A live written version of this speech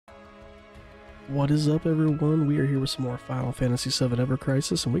What is up, everyone? We are here with some more Final Fantasy VII Ever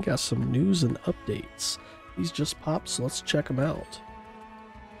Crisis, and we got some news and updates. These just popped, so let's check them out.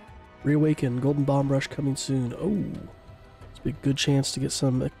 Reawakened, Golden Bomb Rush coming soon. Oh, it's a good chance to get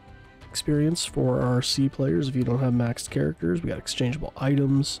some experience for our C players if you don't have maxed characters. We got exchangeable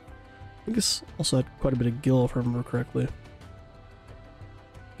items. I think this also had quite a bit of gil, if I remember correctly.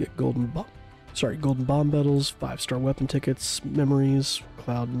 Get golden bomb medals, 5-star weapon tickets, memories,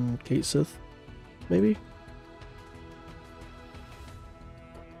 Cloud and Kate Sith. Maybe?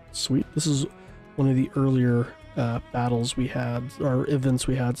 Sweet. This is one of the earlier battles we had, or events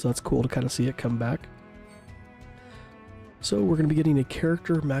we had, so that's cool to kind of see it come back. So we're going to be getting a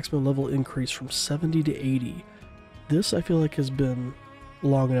character maximum level increase from 70 to 80. This I feel like has been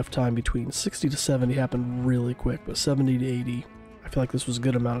long enough time between 60 to 70 happened really quick, but 70 to 80, I feel like this was a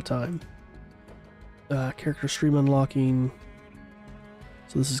good amount of time. Character stream unlocking.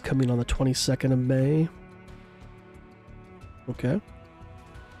 So this is coming on the 22nd of May. Okay.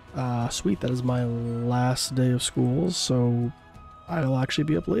 Sweet, that is my last day of school, so I'll actually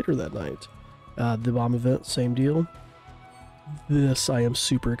be up later that night. The bomb event, same deal. This I am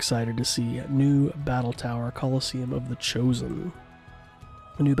super excited to see. New Battle Tower, Coliseum of the Chosen.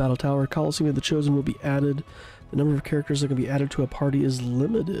 A new Battle Tower, Coliseum of the Chosen will be added. The number of characters that can be added to a party is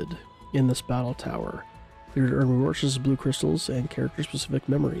limited in this Battle Tower. Clear to earn rewards such as blue crystals and character-specific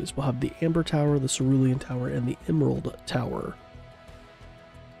memories. We'll have the Amber Tower, the Cerulean Tower, and the Emerald Tower.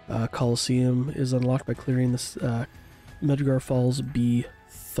 Coliseum is unlocked by clearing this Medgar Falls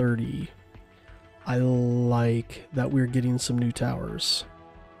B30. I like that we're getting some new towers.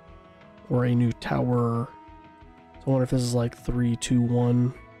 Or a new tower. So I wonder if this is like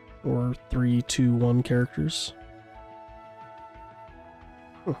 3-2-1 or 3-2-1 characters.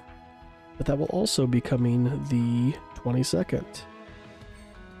 But that will also be coming the 22nd.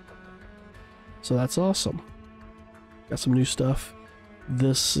 So that's awesome. Got some new stuff.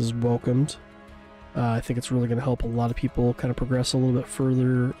 This is welcomed. I think it's really going to help a lot of people kind of progress a little bit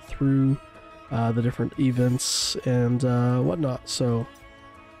further through the different events and whatnot. So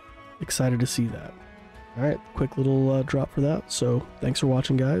excited to see that. Alright, quick little drop for that. So thanks for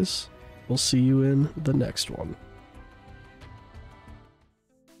watching, guys. We'll see you in the next one.